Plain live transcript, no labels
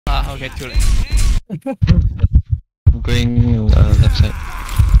Okay, too late. Going left side.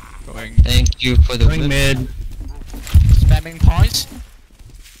 Going. Thank you for the Going mid. Spamming points.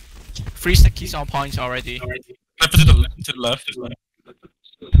 3 stickies on points already. Left to the left.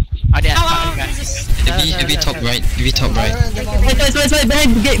 I didn't. Heavy top right. Heavy top right. Wait,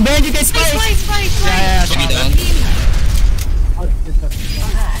 behind you guys, spy! Yeah, Heavy down.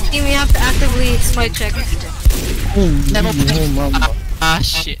 Team, you have to actively spy check.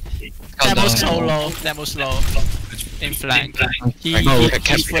 Shit. That was low. In flank. He's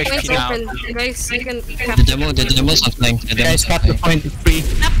full HP now. Guys, you can cap. The demo's on flank. The Guys, demo's on cap the flank. point, it's free.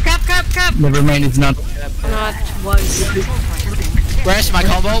 Cap. Never mind, it's not. Not was. Where's my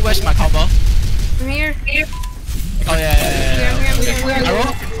combo? From here. Oh yeah. Here.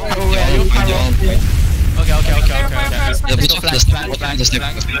 Arrow, where are you? Okay. The bit of the sniper. Take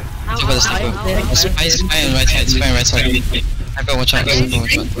for the sniper. Spy on right side. Spy on right side. Sniper, watch out. Spy on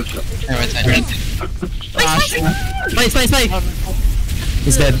right side. Spy!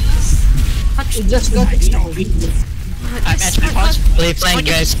 He's dead. Just got I'm actually punch. Play flank,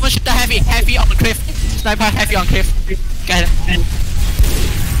 guys. Push the heavy on the cliff. Sniper heavy on cliff. Get him.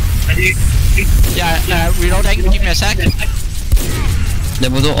 Yeah, reloading. Give me a sec.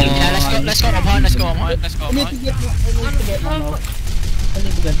 Demo do on. Yeah, let's go on point. I need to get I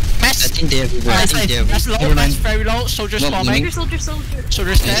think they have. I think they have. That's low. That's very low. Soldiers forming. Soldier.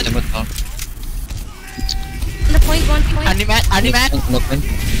 Soldiers Yes, dead. demo down. The point, 1 point. Animat.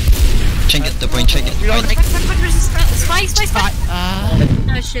 Check it. The point. Check it. Reloading. Spy.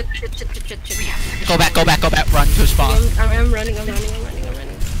 Oh shit. Go back. Run to spawn. I'm running.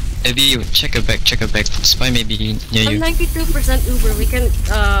 Heavy. Check it back. Spy may be near I'm you. 92% Uber. We can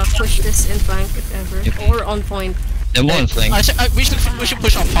push this in flank if ever, Yep. or on point. Demo on flank. We should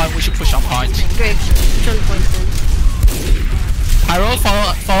push on point. Great. Push on point then. Pyro,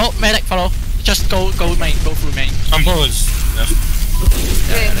 follow. Medic, follow. Just go main. Go through main. Combo is left.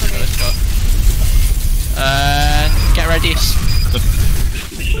 Okay. Let's go. Get ready.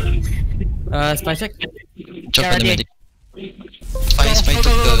 Spy check. Drop on the ready. medic. Spy took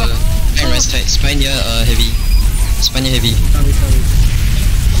the right side. Spy near heavy. Spy near heavy.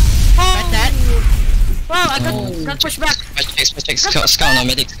 That. Wow, I got pushed back. Spy check. Scout on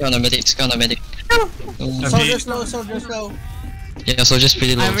medic. Soldier slow. Yeah, so just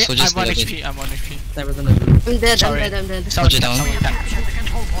pretty low. I'm So just 1 level. HP. I'm dead. Soldier down.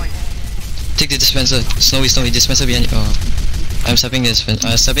 Take the dispenser. Snowy dispenser behind you. Oh. I'm stepping this.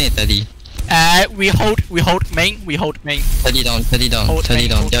 Stepping it Teddy. We hold main. Teddy down. Hold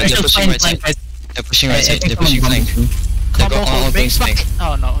They're pushing right side. They're pushing flank. They go all going flank.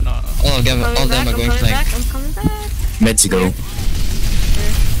 Oh no. All of them are going flank. I'm coming back. Let's go.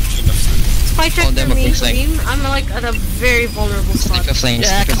 Spy check All them for are me, going flank. team. I'm like at a very vulnerable spot. Sniper flank.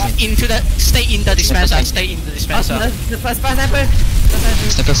 Yeah, Sniper flank. stay in the dispenser. The first sniper.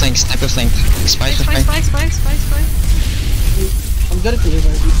 Sniper flank. Spy for flank. Spy. I'm gonna clear it.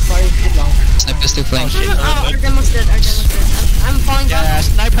 Fire it long. Sniper still flank. Oh, our demo's dead. I'm falling back. Yeah,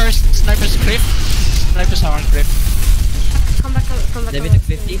 snipers cliff. Snipers are on cliff. Come back. David took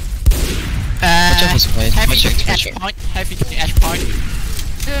 50. Watch out for spy. Heavy Watch to the out. edge point. Heavy to the edge point.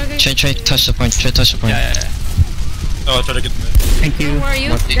 Okay. Try touch the point. Yeah. Oh, I try to get mid. Thank you. Where are you?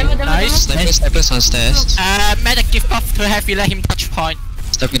 What? Demo. Nice. Sniper's on stairs. Medic give buff to heavy. Let him touch point.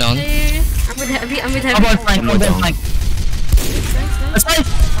 Step it down. I'm with heavy. I'm on flank. Spy!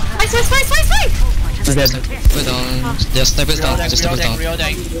 He's dead. Sniper down. There's snipers down. There's snipers down.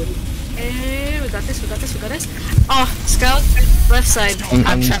 Reloading. We got this. Oh, scout, left side.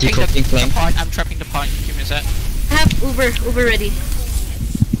 I'm decrypting flank. I'm trapping the point. Give me a sec. I have Uber ready.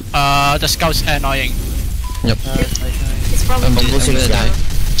 The scout's annoying. Yep. It's probably I'm gonna die.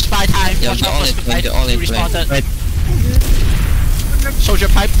 Spy time. Yeah, Watch they're out all for in spy. flank. They're all in flank. Responded. Right. Soldier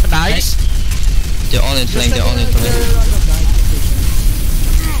pipe. Nice. They're all in flank.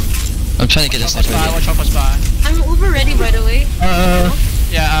 I'm trying to get a sniper. Watch out for spy. I'm Uber ready, by the way.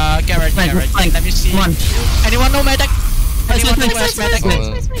 Yeah, get ready. Flank. Let me see. Come on. Anyone know medic? Anyone know where's Spy. medic?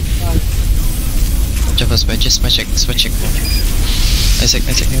 Watch out for spy. Just spy check. Isaac.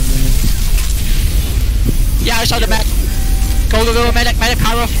 Yeah, I saw the medic. Go, medic,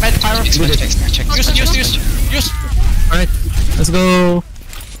 pyro. Check. Use. Alright, let's go.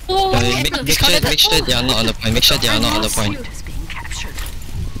 Make sure they are not on the point. Make sure they are not on the point.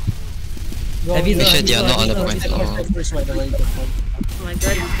 Make sure they are not on the point. Oh my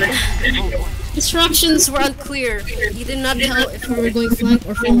god. Instructions were unclear. You did not tell if we were going flank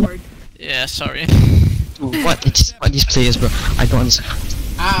or forward. Yeah, sorry. What these players, bro? I don't understand.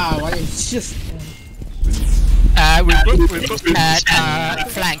 Why it's just... regroup at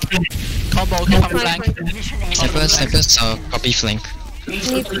flank. Combo, come flank. Snipers, copy flank. We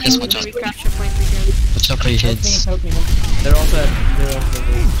need Just watch out. recapture point again. Watch out for your heads. Help me. They're also at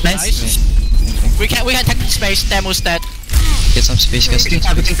nice. We can take the space. Demo's dead. Get some space, guys. We can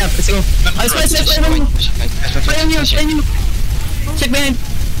tap, let's go. Oh, spy you. Check behind.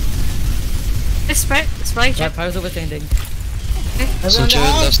 Spy, Yeah, check. Pyro's overstanding. Soldier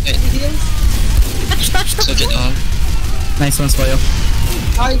left side. Touch. Soldier down. Nice ones for you.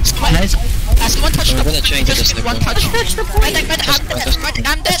 Nice. Someone touch We're gonna try and get this one sniper. touch. Touch the point.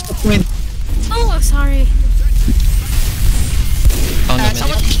 I'm dead. Win. Oh, sorry. Found the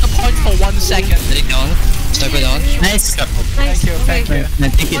Someone medic. touch the point for 1 second. Medic down. Sniper down. Nice. Nice. Thank you. Thank you.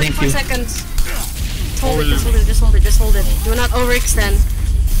 44 seconds. Just hold it. Do not overextend.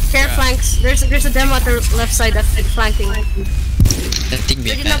 Care flanks. There's a demo at the left side that's flanking. I think we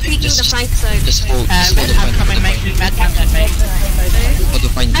You're have not peeking the flank side. Just hold I'm the point. coming, mate. Matt. Hold the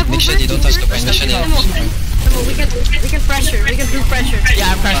point. Make sure they don't touch the point. Make sure they don't touch the point. Demo, we can pressure. We can do pressure.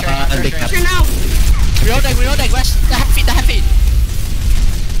 Yeah, I'm pressure. Pressure now. Reload deck. West. The heavy.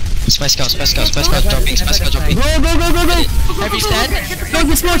 Spy scout dropping. Go. Heavy's dead. Go,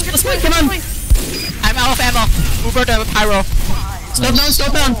 let's go. Come on. I'm out of ammo. Uber the pyro.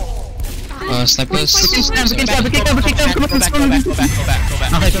 Stop down. Snipers. We can tap. Come on, let's Go back.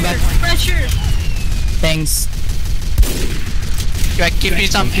 Okay, go back. Pressure. Thanks. Give me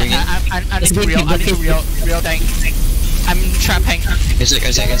some. I need to real thing. I'm trapping. Is it?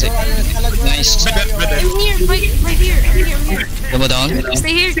 Nice. I'm here. Right here. Double down.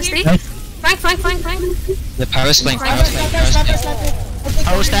 Stay here. Flank. The Paris flank.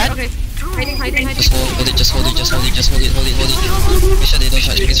 How was that? Okay. Hiding. Just hold it. Hold it. Make sure they don't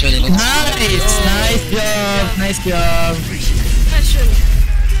touch. Nice job. Pressure.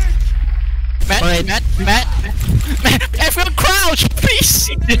 Alright. Matt. Everyone crouch, please.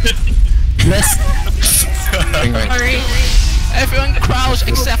 Let's. Bring right. Sorry. Everyone crouch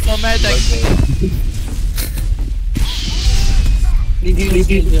except for medic.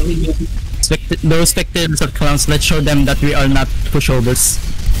 Those spectators are clowns. Let's show them that we are not pushovers.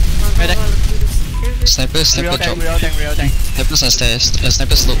 Medic. Sniper Real drop. thing. Snipers on stairs.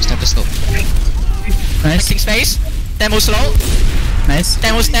 Sniper slope. Nice. King space. Demo slow. Nice.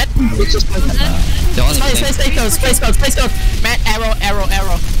 Demo's dead. They're on the Space scout. Matt,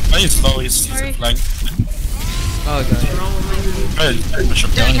 arrow. He's slow, he's flank. Oh god.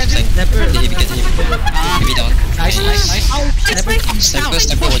 They're on the flank. Get the heavy down. Nice.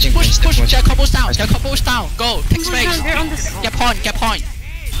 Sniper watching Push. point. Their combos down. Go. Take space. They're on this. Get point.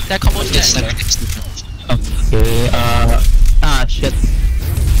 Their combos Get dead. sniper. Okay. Shit.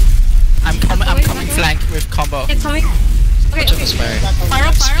 I'm coming flank with combo. Okay, coming. Okay. Watch out for Spire.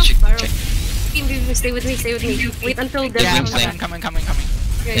 Pyro. Stay with me. Wait until they're Yeah, flank. coming.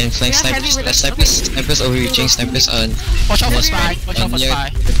 Okay. And flank Yeah, heavy with us. snipers overreaching. Snipers on Watch out for spy. near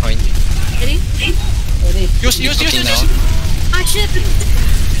the point. Ready? Use. Okay now. Ah, shit.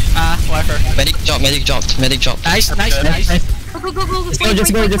 Whatever. Medic dropped. Nice. Go.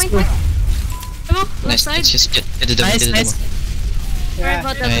 Just go. Come on, left Nice. side. Let's just get the demo. Nice. Sorry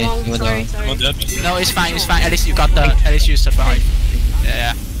about that Hey, long. you were Sorry. Not dead. No, it's fine. At least you survived.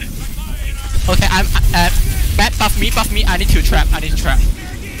 Yeah. Okay, I'm Matt, buff me. I need to trap.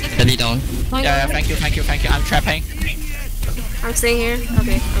 Belly down. Yeah, thank you. I'm trapping. I'm staying here.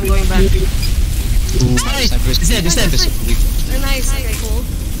 Okay, I'm going back. Ooh, snipers. It's dead. Very nice. Okay, cool.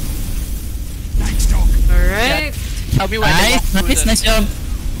 Alright. Tell me where they walk through Nice job.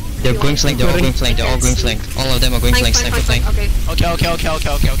 They're going flank. All of them are going flank. Sniper flank. Okay.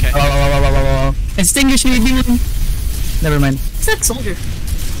 Okay. Extinguish me. Never mind. What's that soldier?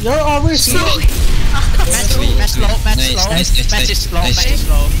 You're overseas. Match slow. Match is slow.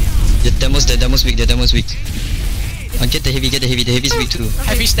 The demo's weak. Get the heavy. The heavy's weak too.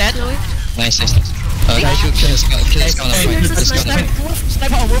 Heavy's dead. Nice. Kill the scout on point.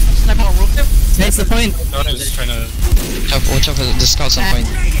 Sniper on roof. That's the point. No, I was just trying to... Watch out for the scouts on point.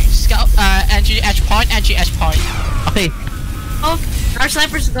 Scout, NG edge point. Okay. Oh, our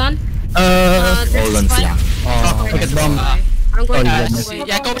sniper's gone. Hold There's a on. spot. Oh, I get bomb. I'm going Oh, back.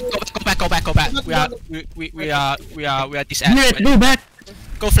 Yeah, go back. We are disadvantaged. Go back.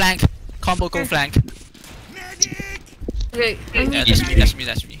 Go flank. Combo, go flank. Okay. Yeah,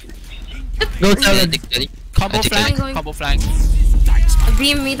 that's me. Go tell it. Combo flank.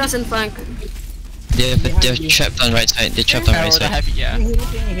 Beam meet us in flank. They're trapped on right side. Arrow the heavy, yeah.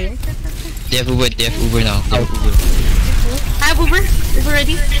 They have Uber now. I have Uber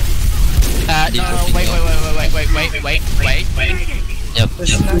ready. No, wait. Yep.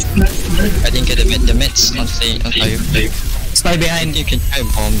 I didn't get the mid. The mid's on fire. Spy behind. You can try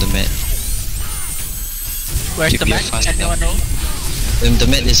bomb the mid. Where's the Keep map? your fast Anyone know? The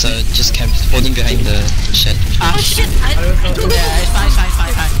mid is just camp holding behind the shed. Ah, shit! yeah, it's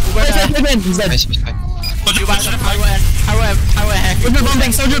fine. He's dead. Nice. You guys are highway hack.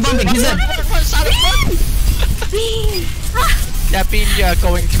 Soldier bombing, he's dead. Yeah, Bean, you're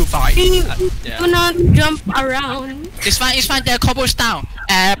going too far. Yeah. Do not jump around. It's fine, they're cobbles down.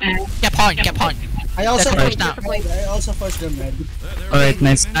 Get point. I also That's forced right. them. I also forced them red. Alright,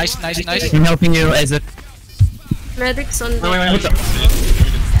 nice. Nice. I'm helping you, Isaac. Medics on What the?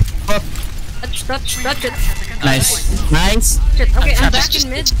 touch it. Nice. Shit, okay, I'm I'm back in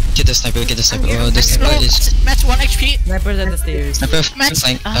mid. Get the sniper. Oh, the sniper is. Matt's 1 HP. Sniper's on the stairs. Sniper Matt.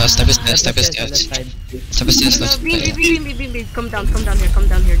 flank. Sniper stairs. Sniper stairs. Sniper stairs left. Beam. Come down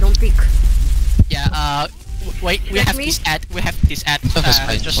here. Don't peek. Yeah, wait, we have this ad. Surface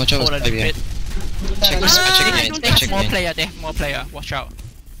spy. Just Watch out hold a for spy little bit. Check They have more again. player, watch out.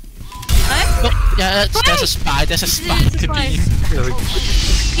 What? Oh, yeah, there's a spy to be.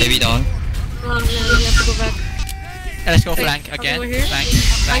 Heavy down. No, we have to go back. Let's go flank again. Over here. Flank.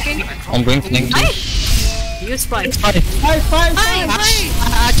 Flanking. I'm going flank. You spy. Five.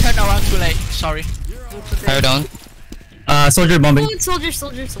 I turned around too late, sorry. Fire down. Soldier bombing. Soldier.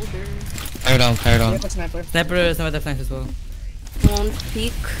 Fire down. Sniper. Sniper is on the flanks as well. Won't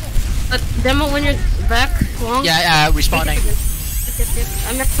peek. But demo when you're back. Long. Yeah, respawning. Yep.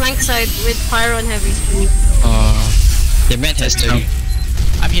 I'm at flank side with fire on heavy. The man has to.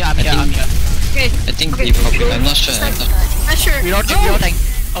 I'm here. Okay. I think we probably. I'm not sure. Pressure. Reloading.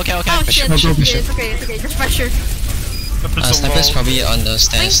 Okay. Oh shit. Pressure. It's okay. Just pressure. Sniper's probably on the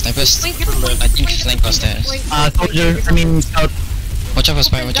stairs. Sniper's. I think flank was stairs. Soldier, scout. Watch out for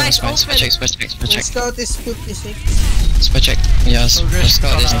spy. Guys, Spy check. Scout is 56. Spy check. Yeah,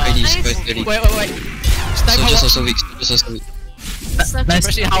 scout is ready. Nice. 30. Wait. Sniper. Soldiers also weak. Nice.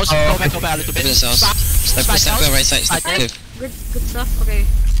 Mercy house. Go back a little bit. Sniper right side. Sniper cliff. Good stuff. Okay.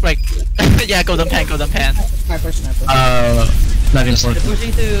 Wait. Yeah, golden pan. Sniper. Not They're important.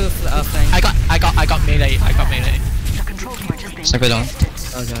 pushing to flank. I got melee. Sniper down.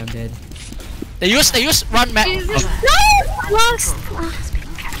 Oh god, I'm dead. They use run map. No! Lost!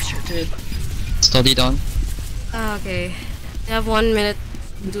 Slowly down. Okay. I have 1 minute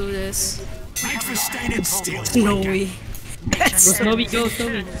to do this. Snowy. Snowy, go.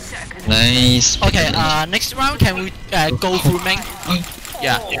 Nice. Okay, next round can we go through main?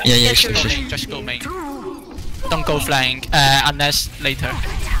 Yeah, Yeah, sure. just go main. Don't go flank unless later.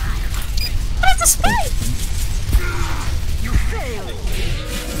 What is the spy?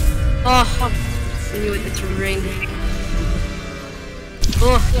 Oh, I knew it. It's raining.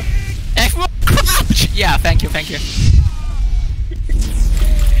 Oh, Everyone crouch! Yeah, thank you.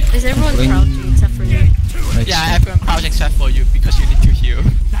 is everyone crouching except for me? Yeah, everyone crouch except for you because you need to heal.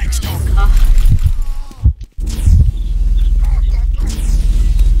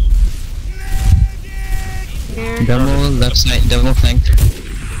 Here. Demo left side. Demo flank.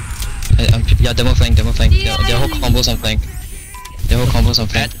 Yeah, demo flank. Their whole combos on flank.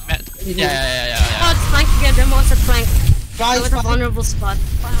 Matt. Yeah. Oh, it's flank again. Demo's at flank. Guys, With a vulnerable spot.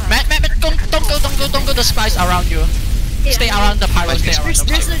 Matt, don't go the spies around you. Yeah, Stay around the pyro, There's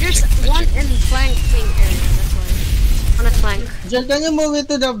one in flanking area, that's why. On a flank. Jen, can you move it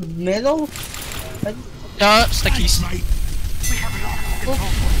to the middle? It's the keys. Oh,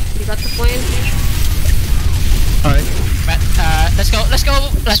 you got the point. Alright. Matt, let's go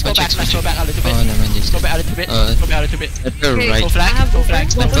Spy back check. a little bit. Oh, never mind. Go back a little bit. Sniper Okay. right. Go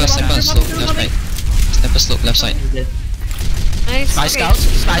flank. Sniper slope left side. Sniper slope left side. Nice. Spy Okay. scouts.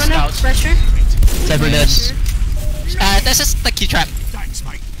 We're gonna pressure. Cyber dead. This is the key trap.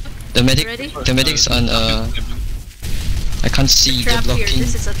 The Ready? medic's on I can't see the Trap here. blocking.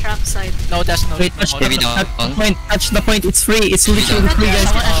 This is a trap side. No, there's no. Wait, touch Maybe the down. point. Touch the point. It's free. It's literally free,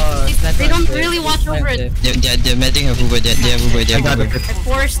 guys. They don't really watch over it. They're medic everywhere. They're everywhere. I got it. I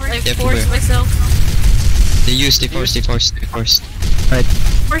forced everywhere. myself. They forced. Alright.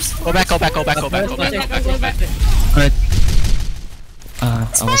 Go back. Alright.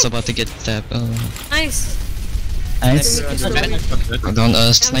 I was about to get tapped. Nice. Nice.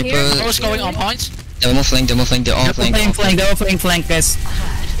 Down. Sniper. Who's going on points? Demo flank. They're all flank. They're playing flank, guys.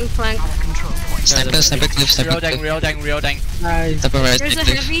 In flank. Sniper cliff. Reloading. Nice. Sniper right There's a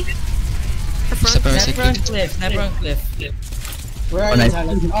cliff. heavy. The front. Sniper right Sniper on cliff. cliff. Sniper on cliff. Where are nice.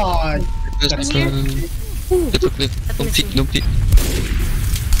 you? Oh, Sniper cliff. Don't peek.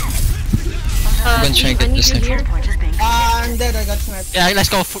 I One try and get need the you sniper. here. I'm dead. I got sniped. Yeah, let's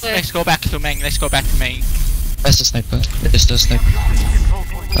go back to main. Where's the sniper? There's the sniper.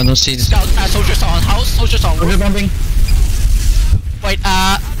 I don't see this. Scout, soldiers on house, soldiers on We're roof. bombing. Wait,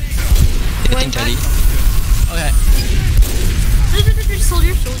 Hitting Teddy. okay.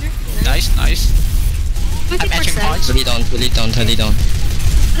 Soldier. Nice. I'm matching 20%. points. Teddy down.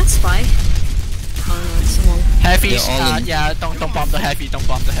 That's spy. Oh no, it's the wrong. Heavies, They're all in. yeah, don't bomb the heavy,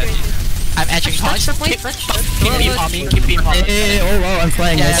 I'm etching points. Touch the point, Keep touch. beam bombing, keep beam bombing. Hey, oh wow, I'm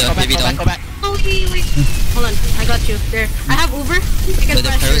flying. Yeah, guys. go back. Oh, wait. Hold on, I got you. There. I have Uber. You can The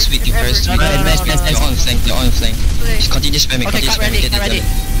flash Paris her weak, if Paris ever. weak. Nice. They're on flank. Okay. Just continue spamming, Okay, get ready.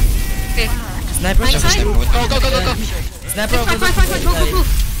 Okay. Sniper. Right side. Sniper. Go. Sniper. Fine. Go.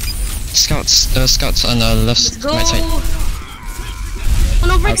 Scouts on the left, Go. right side. Oh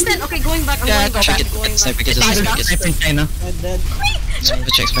no, overextend. Okay, going back. I'm Yeah, going go back. back. I'm going back. Sniper, get the Nice, sniper, nice. get Sniper in China. Dead.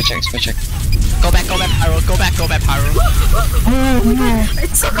 spy check. Go back, Pyro. Go back, Pyro.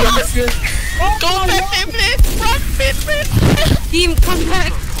 It's so close. Go back, Beyblade. Team, come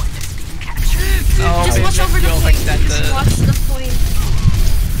back. Oh, Just watch over the you'll point. extend Just watch the point.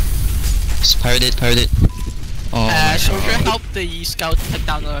 Pirate it. Oh my Soldier, god. help the scout take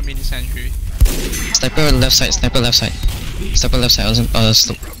down the mini sentry. Sniper left side on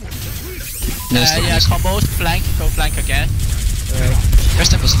slope. No, Yeah, combos, go flank again.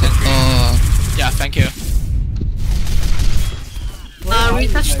 First step was dead. Oh, Yeah, thank you.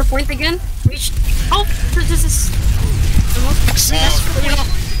 Retouch the point again. Reach. Oh, this is.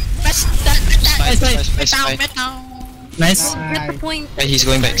 spy. Nice. Get the point. Right, he's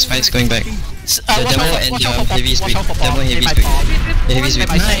going back. Spy is going back. Watch demo out and for bomb. heavy is Watch weak. out for Demo bomb. heavy Hit is by weak. bomb. Heavy is weak.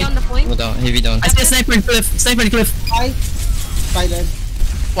 Stay on the point. Go down. Heavy down. I see a sniper in cliff. Spy. Spy dead.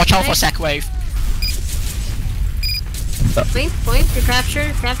 Watch out for sack wave. Point. You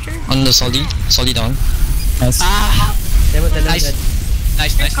capture. On the solid down. Nice. Ah, Demo the nice. dead.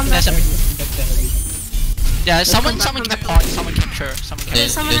 Nice. Come That's back. a, yeah, someone come get back. point. Someone capture. Yeah,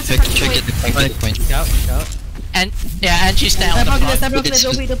 someone has to check touch the point. Scout. And yeah, and she's down on the front. Sniper.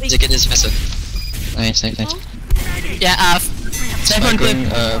 Get this vessel. Nice. Yeah, Sniper in cliff.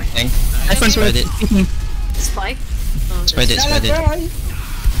 Bang. Sniper in Spread cliff. it. Spy. Spread it.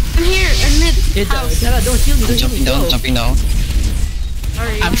 I'm here. In mid house. Don't kill me. Jumping down.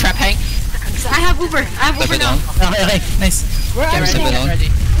 Sorry. I'm trapping. I have Uber Sniper now. down. Okay, nice. Get Sniper ready.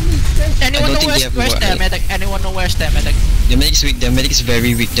 down. Anyone don't know think they have where's Uber, their right? medic? Anyone know where's their medic? The medic's weak. The medic is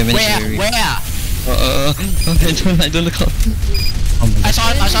very weak. The medic is very weak. Where? I don't look out. I saw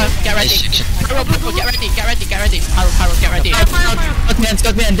him. Get ready. Shit. Pyro, get ready. Pyro, get ready.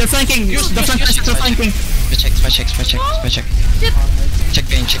 Scott man. They're flanking. The front lines are flanking. Spy check. Check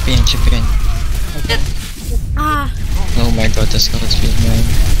behind. Ah. Oh my god, the scout's behind.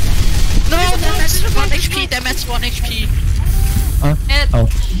 No, that's 1 HP. That's 1 HP. Hit. Oh.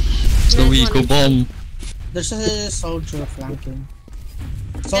 So we go bomb. There's a soldier flanking.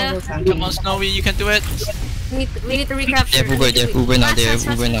 Yeah. Come on, Snowy, you can do it. We need to recapture. They have Uber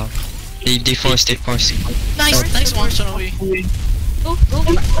now. They force. Nice one, Snowy. Go.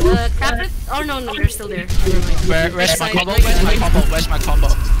 Cap it. Oh no, they're still there. Never mind. Where's my combo?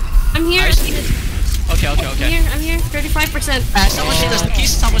 I'm here. Okay. I'm here. 35%. Someone shoot us the keys.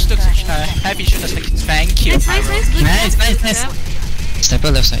 Someone took heavy shoot us the keys. Thank you. Nice. Good Nice, job. nice. Good job.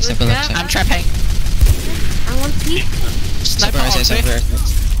 Sniper left side. I'm trapping. I want P. Sniper Right on side.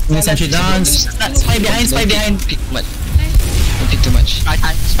 Nice sentry down. Spy behind. Pick too much. Don't pick too much. Spy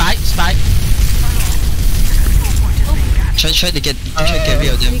time. Spy. Try to get rid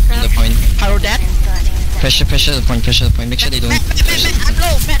of them to the point. Pyro dead. Pressure the point. Make sure they don't. I'm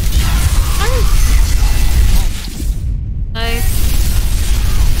low, man.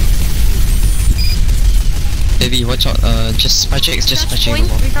 Baby, watch out. Just spy check. We touched the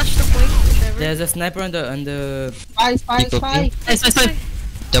point. Whichever. There's a sniper on the. Spy. Nice.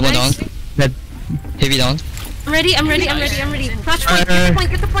 Demo down. Nice. Dead. Heavy down. I'm ready. Touch point.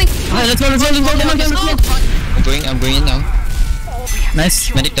 Get the point. Let's go. I'm going in now.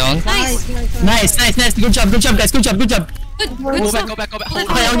 Nice. Medic down. Nice. Nice. Good job, guys. Good Good Go stuff. back.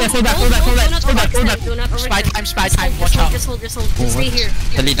 Okay, fall back. Do not overextend. Spy time. Watch out. Just hold. Stay here.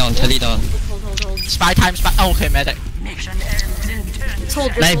 Telly down. Hold. Spy time. Oh, okay, medic. Just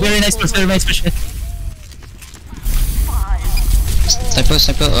hold. Nice, very nice push. Sniper,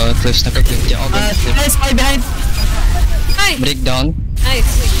 cliff. They're all going cliff. Nice, spy behind. Hi. Medic down. Nice.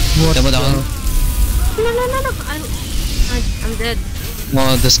 Demo down. No. I'm dead.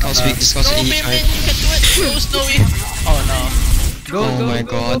 No, the scout's weak. The scout's Go, 85. Beyblade, you can do it. Go, Snowy. Oh no. Oh my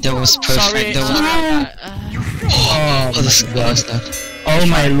god, that was perfect. Sorry. That was. Oh, the scout. Oh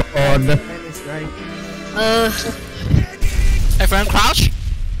my lord. Everyone crouch.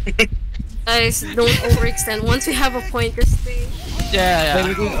 Guys, don't overextend. Once we have a point, just stay. Yeah,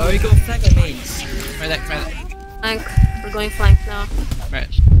 Wait, yeah. we go flank or main? Medic. Flank. We're going flank now. Med.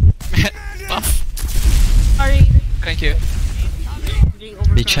 Buff. Sorry. Thank you. Being They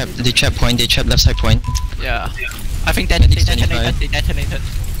overcrowded. trap point, they trap left side point. Yeah. I think that they detonated. They detonated.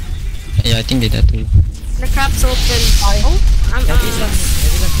 Yeah, I think they did too. The crap's open. Oh, I'm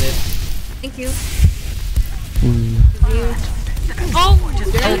Everyone's dead. thank you. You. Oh,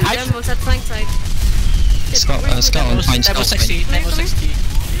 I- demos at flank side. Scout on point, Level scout 60. point. Level 60.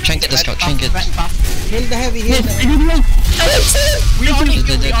 Try and get the scout, try and get. Red buff. Heal the heavy, heal the heavy. We only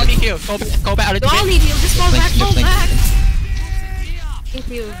heal. Go back a You little all bit. need heal. Just fall back, fall Flank. back. Thank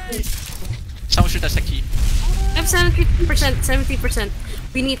you. Someone shoot us a key. I have 70%, 70%.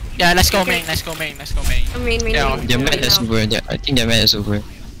 We need Yeah, let's go Okay. main. Let's go main. Let's go main. a main. Yeah. Their med is now. over, I think their med is over.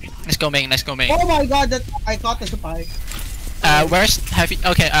 Let's go main. Let's go main. Oh my god, that I caught the supply. Where's heavy?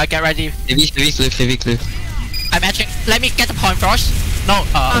 Okay. Get ready. Heavy cliff. I'm matching. Let me get the point first. No.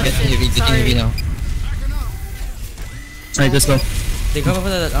 Oh, Getting shit, heavy, getting sorry. heavy now. Alright, let's go. They come over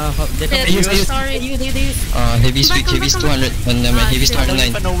the they come Shit, use- sorry. Heavy's weak, heavy's 200, and Ah, heavy's shit. I don't 209.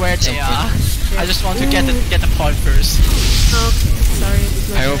 even know where they Some are. I just want to get the point first. Okay, sorry.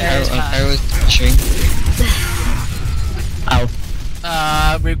 Pyro pushing. Ow.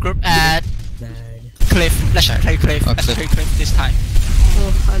 Regroup at Cliff. Let's play Cliff. Oh, Let's Cliff. play Cliff this time.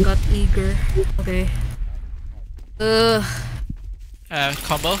 Oh, I got eager. Okay.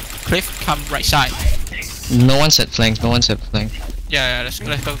 Combo. Cliff, come right side. No one set flank, Yeah, let's go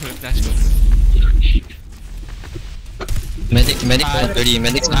Cliff. Let's go. Medic 30,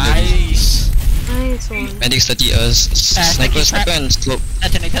 medics 30. Nice. Nice one. Medics 30, sniper and slope.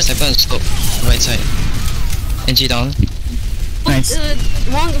 Detonated. Sniper and slope. Right side. NG down. Nice.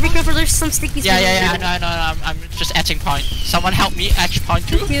 Wong, be careful, there's some sticky Yeah. I know. I'm just etching point. Someone help me etch point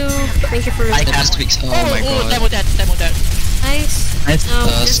too. Thank you for I rescuing. Last week's, oh my god. Demo dead. Nice. Nice. Now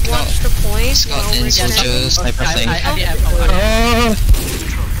just Scout- watch the point. Scout Now and we're gonna- soldier, sniper I flank. have the ammo.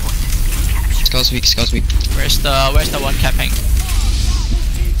 Scout's weak. Where's the one capping?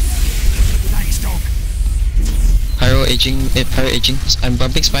 Pyro aging. I'm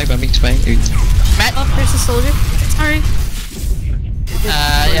bumping spy. Matt. Oh, there's a soldier. Sorry.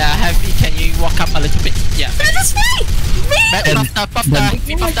 Yeah, Heavy, can you walk up a little bit? Yeah. That's me! Matt, And buff the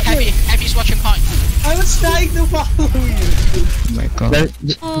Heavy. Heavy's watching point. I was trying to follow you. Oh my god.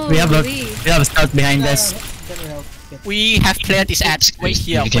 We have a Holy. scout behind us. Can you help? We have cleared this ad. Wait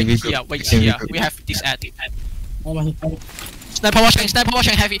here. You can regroup. Wait You can here. regroup. We have this ad. Oh my god. Sniper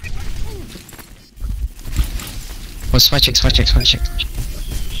watching Heavy. Oh, spy check. Check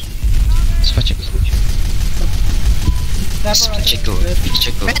go.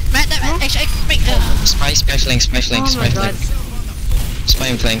 Matt, Spy flank. Oh my god. Spy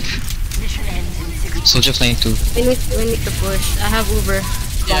and flank. Soldier flank too. We need to push. I have Uber.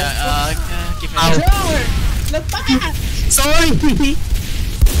 Yeah, give me Look back! Sorry!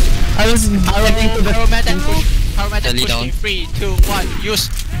 I was getting to the... Paramedic push. Paramedic Tally push down. in 3, 2, 1, use.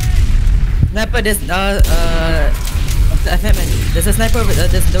 Sniper, there's there's a sniper over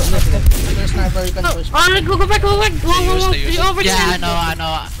there's no Under sniper, you can push. Oh, go back. Whoa. Use. You overextend. Yeah, I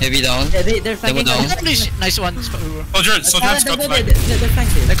know. Heavy down. yeah, they're flanking down. Nice one. Soldier, Scout flank. they're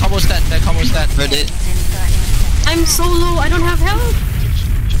flanking. The combo's dead. Heard it. I'm so low. I don't have health.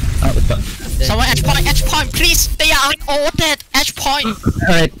 Someone edge point, please. They are all dead. Edge point.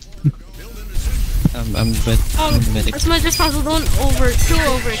 Alright. I'm medic. As much as possible, don't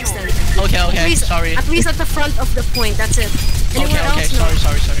overextend. Okay. Sorry. At least at the front of the point. That's it. Anywhere Okay. else, no.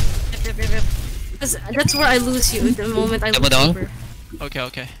 Sorry. Because that's where I lose you the moment I Double lose down. Uber.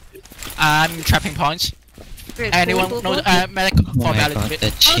 Okay. I'm trapping points. Great, Anyone cool. know medic Oh for my valid god, bit?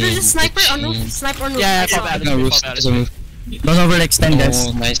 that Oh, there's a chain. sniper on roof. Sniper on roof. Yeah, I saw for it. valid. No roof, there's a roof. Don't overextend, guys.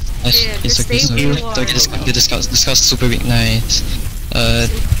 Oh, nice. Yeah, It's just okay, stay where you are. Don't get the scouts. The scouts super weak. Nice.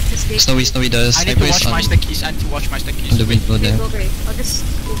 Just stay. Snowy does. I need to Sniper is watch on my keys. I need to watch my on the keys. window Okay, there. go great. I'll just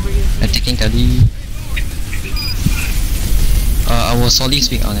over you. I'm taking Kali. Our Solly's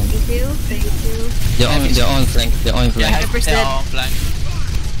weak on him. Thank you. They're on flank. Yeah, Sniper's they're dead. on flank.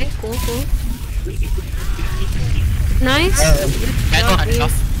 Okay, cool. Nice. Matt, Got hand me.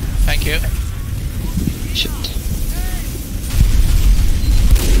 off. Thank you. Shit.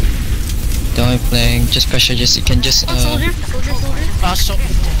 They're on flank. Just pressure. You can just Soldier.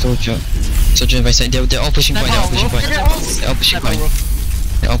 soldier and right side. They're all pushing point. They're all pushing point. They're all- They're all pushing Sniper point.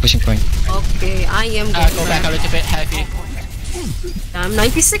 roof. They're all pushing point. Okay, I am Go going back a little bit heavy. I'm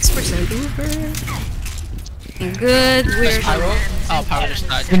 96% Uber. Good. We're Pyro. Oh, Pyro just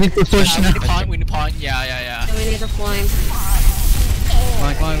died. We need to push We now. need point. Yeah. We need a point.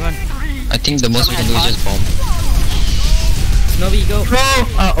 Come on. I think the most we can do is just bomb. Snowy, go.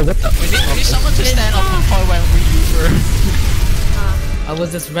 Oh, what the? We need someone to stand on the point when we Uber. I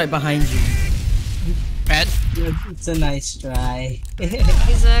was just right behind you. Matt, It's a nice try.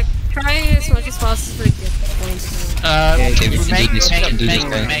 Isaac, try as much as possible to get the points. Okay, we can do this, we can do this,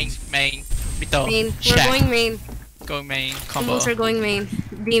 guys. main, middle, Main. We're shack. going main. Going main, combo. Combos are going main.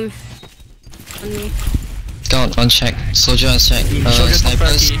 Beam. On me. Go on check. Soldier on check. Soldiers on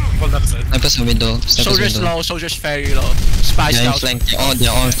Snipers. 30. Hold left side. Snipers on window. Snipers Soldiers window. low, soldiers very low. Spice They're in out. flank.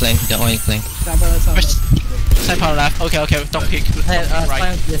 They're all in flank. They're all in flank. First, sniper left. Okay, don't pick. Hey,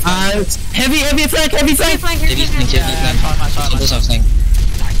 Right. this Heavy flank, heavy flank! Flank, Heavy flank, heavy Yeah, flank. I saw Combos on flank.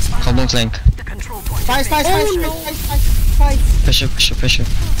 Combo flank. Spice. Pressure.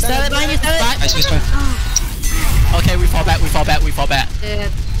 Stab it behind you, stab it! Ice. Okay, we fall back. Yeah.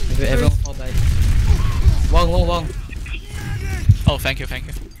 Everyone fall back. Wong. Oh, thank you.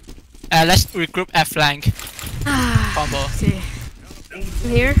 Let's regroup at flank. Combo. Okay. I'm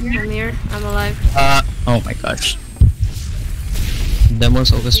here. I'm alive. Oh my gosh.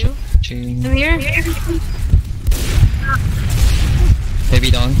 Demos overstretching. I'm here.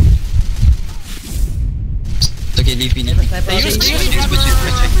 Heavy down. Okay, leave. Sniper, Use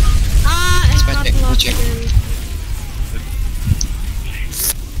Ah, It's I my got check, lost check. again.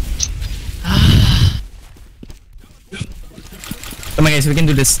 Come on guys, we can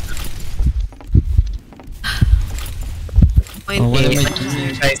do this. Point Oh, what A. am I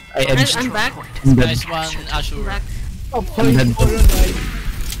doing? Guys, I edged. I'm back. I'm dead. Nice one, Azure. Back. I'm dead.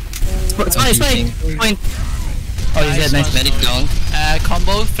 Spike! Point! Oh, he's dead, nice. Medic down.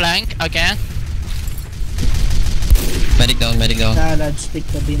 Combo flank again. Medic down. I'd stick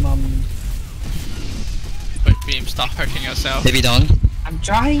the beam on me. Wait, Beam, stop hurting yourself. Heavy down. I'm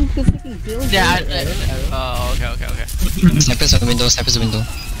trying to freaking kill you. Yeah. Oh, okay. Snipers on window. Oh,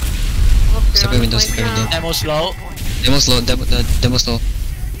 they're Step on window, point step now. window. Demo's low. Demo's low.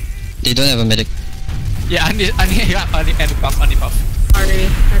 They don't have a medic. Yeah, I need any buff. Sorry,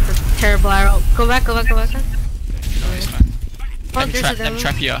 that's a terrible arrow. Go back. Nice, man. Oh, Let me there's a demo.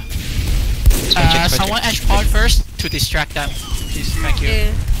 trap here. Check. Someone edge point first to distract them. Please, thank you.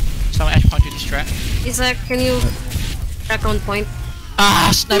 Yeah. Someone edge point to distract. Isaac, can you track on point? Ah,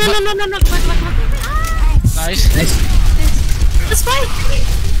 No, sniper. no. Back. Nice. The spike!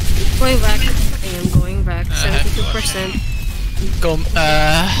 Going back. I am going back. 72%. Go.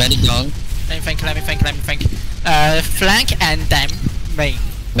 Medic down. Let me think. Flank and then main.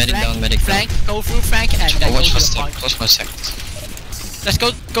 Medic down. Flank. Go through flank and then go Watch to for the point. Watch for a sec. Let's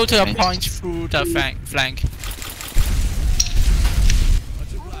go to the Okay. point through the flank.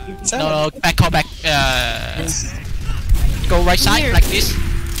 No, call back. Go right side Here. like this.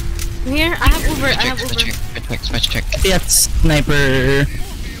 Here, I have Uber. Check. Yes, sniper.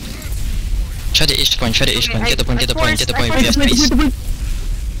 Try the H point. Okay, Get the point. I We have space. Wait.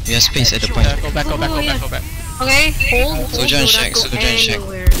 We have space at the point. Go back. Okay, hold. Soldier do on not check, go soldier on check.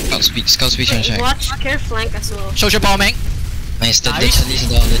 anywhere. Scout speak on check. Watch, care flank as well. Soldier bombing. Nice. The Nice.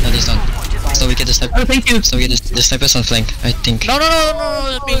 Charlie's down. So we get the sniper. Oh, thank you. So we get the snipers on flank. I think. No.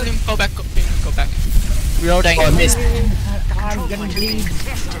 Beam, go back. Reloading. Oh, missed. I'm gonna bleed.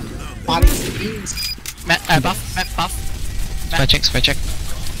 Buff. Spy check.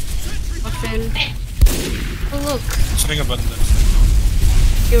 Muffin. Oh look, Swing a button.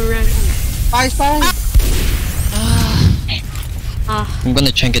 you're right. Spice. I'm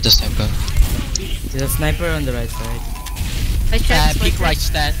gonna try and get the sniper. There's a sniper on the right side. I checked. Peek right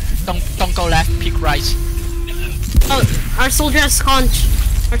stand. Don't go left. Peek right. Oh, our soldier has conch.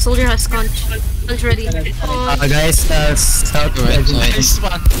 Conch ready. Oh, Guys, south. Alright, so This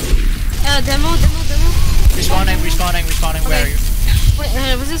one. demo. Respawning. Where are you?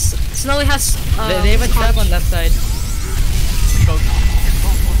 Wait, was this? Snowy has. They have a trap on left side. Go.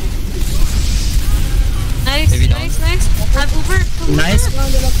 Nice. Maybe down. Have Uber. Nice.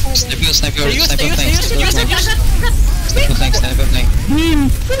 Sniper Use. flank. Sniper flank.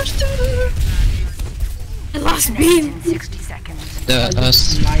 I lost beam. The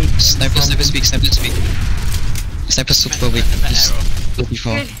sniper speak. Sniper super weak. He's good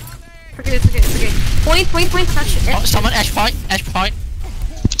before. Okay. It's okay. Point. Touch. Oh, someone edge point.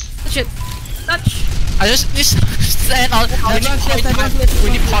 Touch it. Touch. I just stand on. We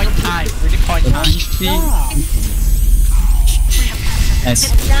need point time. Beefy. Nice.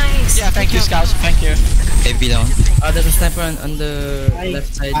 Nice. Yeah, thank you, scouts. Thank you. Heavy down. There's a sniper on the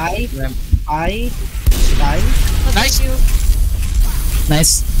left side. ramp. Nice. Thank you.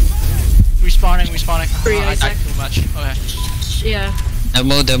 Nice. Respawning. Free, I died Isaac. too much. Okay. Yeah.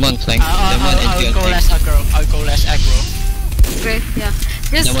 Demo on flank. Demo I'll and go flank. less aggro. Okay. Yeah.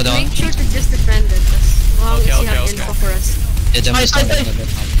 Just Demo down. make sure to just defend it as long as you have info for us. Yeah, demo's down. Okay,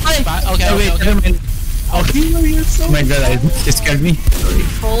 Oh, wait, never mind. Oh my god, it scared me.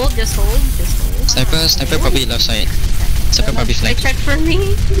 Hold, just hold, just hold. Sniper probably left side. Sniper probably Like flank. check for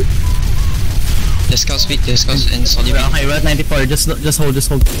me. The scout speed, the scout and solid. Okay, we're at 94. Just hold, just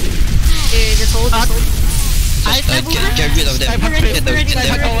hold. Okay, just hold, just hold. Get rid of them. Get them.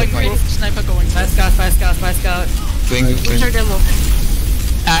 Sniper going. Fast scout, fast scout, fast scout. Going. What's our demo?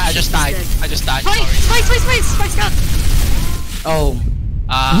 I just died. I just died. Spike, Sorry. spike, scout. Oh.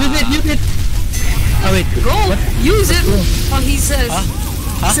 Use it. Oh wait, Go, use it. Oh, he says.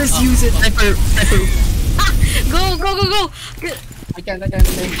 He says use it. Sniper. Go. Good. I can. Go.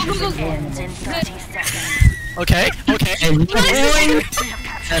 Okay.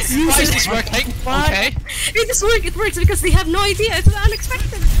 Yes. Why is this working? Okay. It works because they have no idea. It's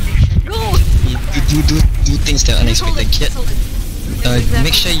unexpected. Go. Do things that are unexpected. Just hold it.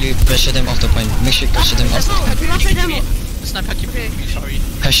 Make sure you pressure them off the point. Make sure you pressure them off the point. Do not say demo. Sniper keep sorry.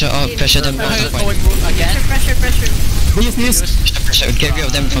 Pressure them off the point. Going room again. Pressure. Use. Pressure. Get rid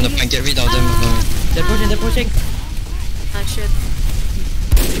of them from the point. Get rid of them. They're pushing. Ah, shit.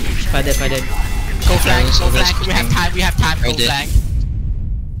 Fight it. Go flank. We have time. Go flank.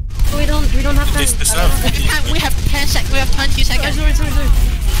 We don't have time. This up. We have 10 seconds. We have 20 seconds. Sorry.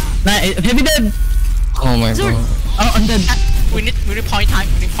 Nah, heavy dead. Oh my god. Oh, I'm dead. We need point time.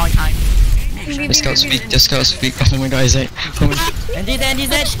 The scout speak. Oh my god, Isaac. Oh my god. Andy's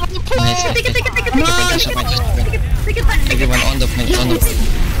dead. Nice. Take it. Take it. Everyone on the point.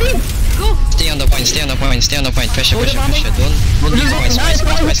 Go. Stay on the point. Pressure. Don't lose points. Spice.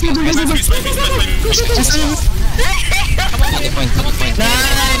 On the point.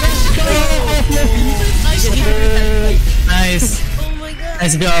 Nice. Oh my god.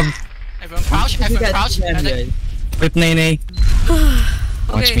 Nice job. Everyone crouch. Whip Nene.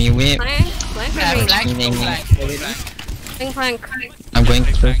 Watch me whip. Flank. I'm going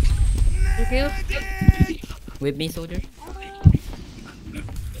through. Thank you. With me, soldier.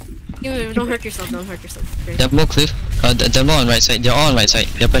 Don't hurt yourself. Okay. Demo cliff. Demo on right side. They're all on right side.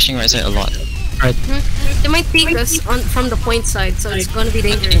 They're pushing right side a lot. They might take us from the point side, so it's gonna be I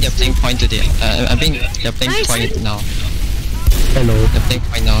think dangerous. they're playing point today. I think they're playing Nice. point now. Hello. They're playing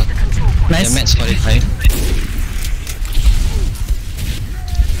point now. Nice. They're match qualified.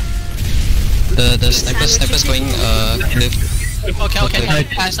 The sniper's going cliff. Okay.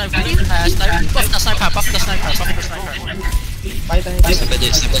 Sniper. Buff the sniper.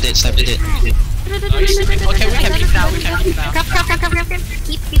 Sniper did. Okay, we can leave now. Crap.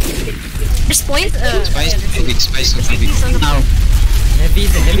 Keep. Just point. Spice too big. Now.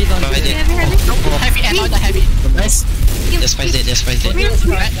 Heavy's on. Heavy ammo, the heavy. Nice. The spice did.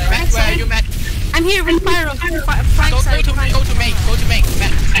 Matt, where are you, Matt? I'm here with fire. Flank Go side. to main. Matt,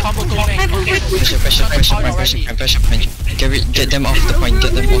 combo go main. Pressure. Get them off the point.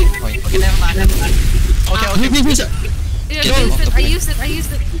 Okay, never mind. Okay. I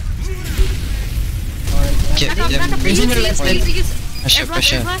used it. Get Back them. up.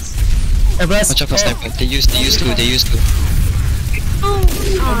 Pressure. Airbus. Watch out for sniper. They used to. Oh,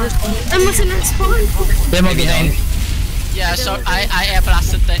 that mustn't respond. Demo behind. Yeah, so I air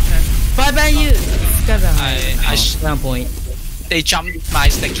blasted that. Bye bye you. I One point. they jumped my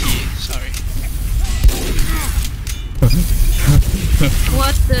sticky. Sorry.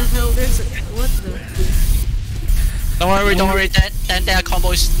 What the hell? What the? Don't worry. Then their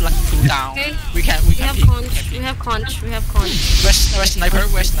combo is like two down. Okay. We can We have peek. conch. Where's sniper?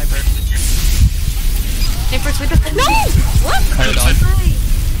 Sniper's with the. No! What? Hold on.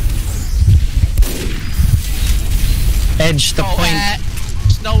 Edge the point.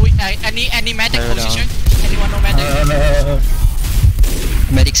 Snowy. Any medic Hold on. position? Anyone know medic?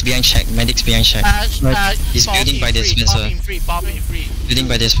 Medics behind check. He's bomb building in by the three, dispenser. Bomb in three. Building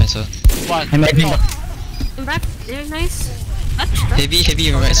by the dispenser. One. I'm edging. I'm back. There, nice.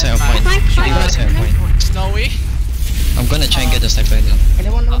 Heavy right side of point. Heavy right side of point. Snowy. I'm gonna try and get the sniper now.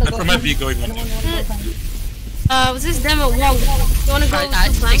 Anyone wanna go? Sniper might be going on. Was this demo Wong? You wanna go Right, to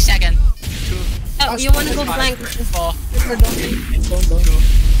 6 flank? seconds. You wanna go flank? 4, Don't.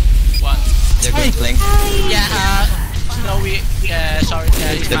 1. They're going flank. Yeah, Snowy. Sorry.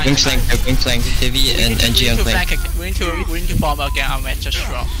 It's They're going flank. Heavy and NG on flank. We need to bomb again. Our match just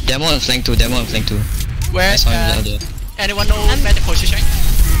drop. Demo on flank too. Where? I saw him the other. Anyone know medic position?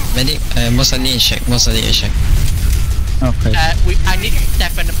 Medic, mostly in check. Okay. I need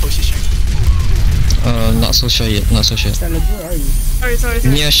definite position. Not so sure yet. Salad, where are you? Sorry.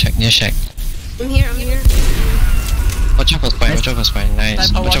 Near check. I'm here. Watch out for spine, watch out for spine. Nice.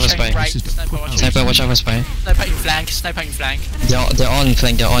 Sniper Watch out for watching spine. right. Sniper watching. Sniper, watch out for spine. Sniper in flank. Sniper in flank. They're all in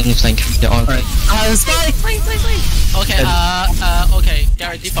flank, they're all in flank. They're all in flank. Spy! Okay, okay. Get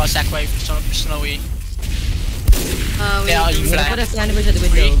ready for sack wave, Snowy. They are in Put flank. a sandwich at the 3,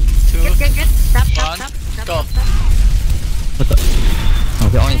 window. 2, Get. Tap, tap, 1, tap, tap, go. tap.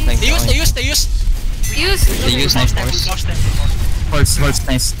 They're all in flank. They use. They use nice force. Watch them. Horse,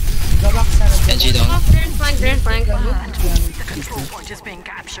 nice. Go back, Sarah. Genji down. Oh, they're in flank, they're in flank.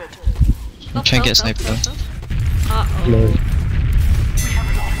 I'm trying to get sniper though. Uh-oh.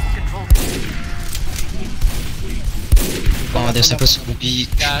 Oh, they're supposed to be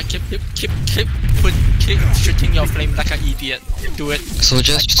Yeah, keep shooting your flame like an idiot. Do it.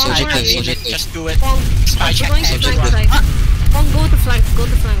 soldiers, soldier clip, soldier clip. Just do it. Wong, Spy we're check. going to Soldier flank clip. side. Wong, go to flank, go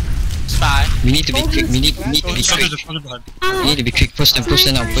to flank. Spy. We need to be quick, we need to be Soldier quick. behind. We need to be quick, push them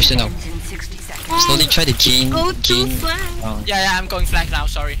out. Slowly try to gain. Go to flank. Oh, Yeah, I'm going flank now.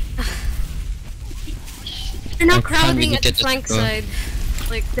 Sorry. They're now I can't crowding really at the get this flank to go. side.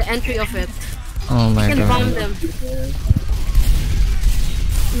 Like the entry of it. oh You my can bomb god. them.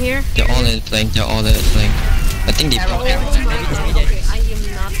 Here. They're all in flank, I think they Oh blocked. my god. Okay, I am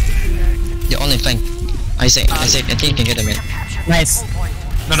not taking that. They're all in flank. Isaac, I think you can get them in. Nice.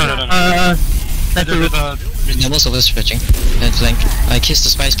 No. Sniper root. They're most of us stretching. And flank. I kissed the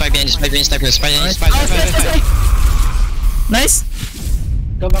spy behind, sniper. Nice.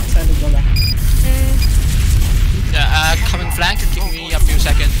 Go back, Sarah. Go back. Yeah, coming flank. Give me a few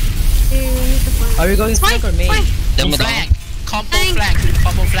seconds. You need to flank. Are we going flank or main? Demo down. Flank. Combo flank.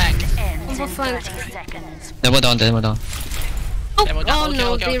 Combo flank. Combo flank. Demo down. Oh, Demo down.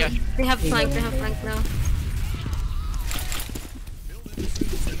 no, Okay. they have flank now.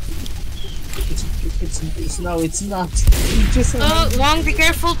 It's not. It's just Wong, be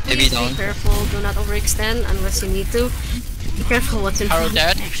careful, Heavy please. Be down. careful. Do not overextend unless you need to. Be careful what's in Arrow front.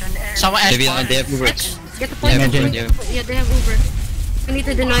 dead. Someone Maybe S1. they have Uber. Get the point. Yeah, Get the Uber, point. Yeah, they have Uber. We need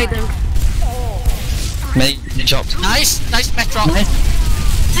to deny them. Many dropped. Nice mech drop.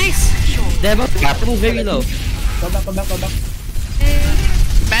 Nice. Devil, captain is very low. go back.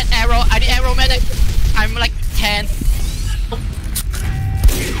 Med arrow. I need arrow medic. I'm like 10.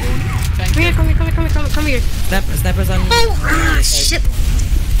 Thank Come you. here, come here. Sniper's on. Oh, shit.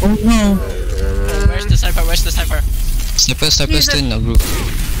 Oh no. Where's the sniper? Sniper's still in the roof.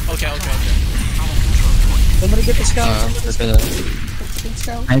 Okay. Somebody get the scout.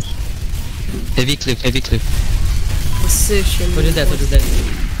 Scout. Nice. Heavy clip. Position. What is that? Heavy.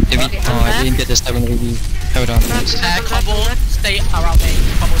 Okay, Oh, I didn't get the stubborn really. Hold on. Combo stay around me.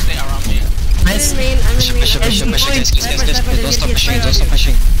 Nice. I'm in Pressure, main. guys. Don't stop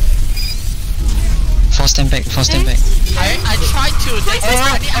pushing. Force them back. I tried to. I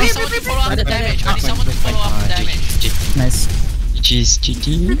need someone to follow up the damage. Nice. GG's.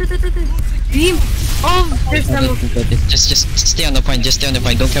 Beam. Oh, there's them. Just stay on the point. Don't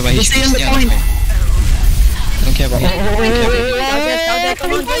care about Just HP. stay on the point. Don't care about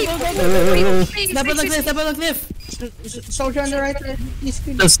Come on, go. Step on the cliff. Soldier on the right. Please,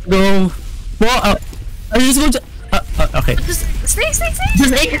 please. Let's go. Well, are you just going to? Okay. Just stay.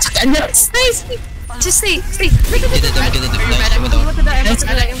 Just stay. Just stay. Get it. Nice. I'm about to die.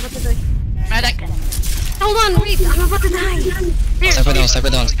 Medic. Hold on, wait. I'm about to die. There. Step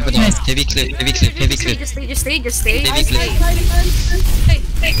it down. Heavy clip. Just stay. Heavy clip.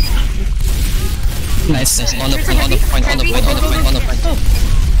 Hey. Nice. On the point. Go.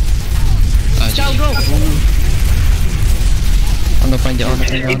 On the point. No.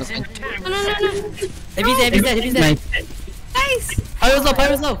 Heavy's dead. Nice. Nice. Pyro's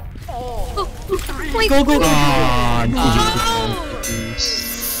low. Wait. Go.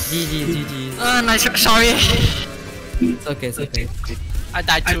 GG. Nice. Sorry. It's okay. I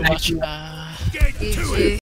died too much. GG.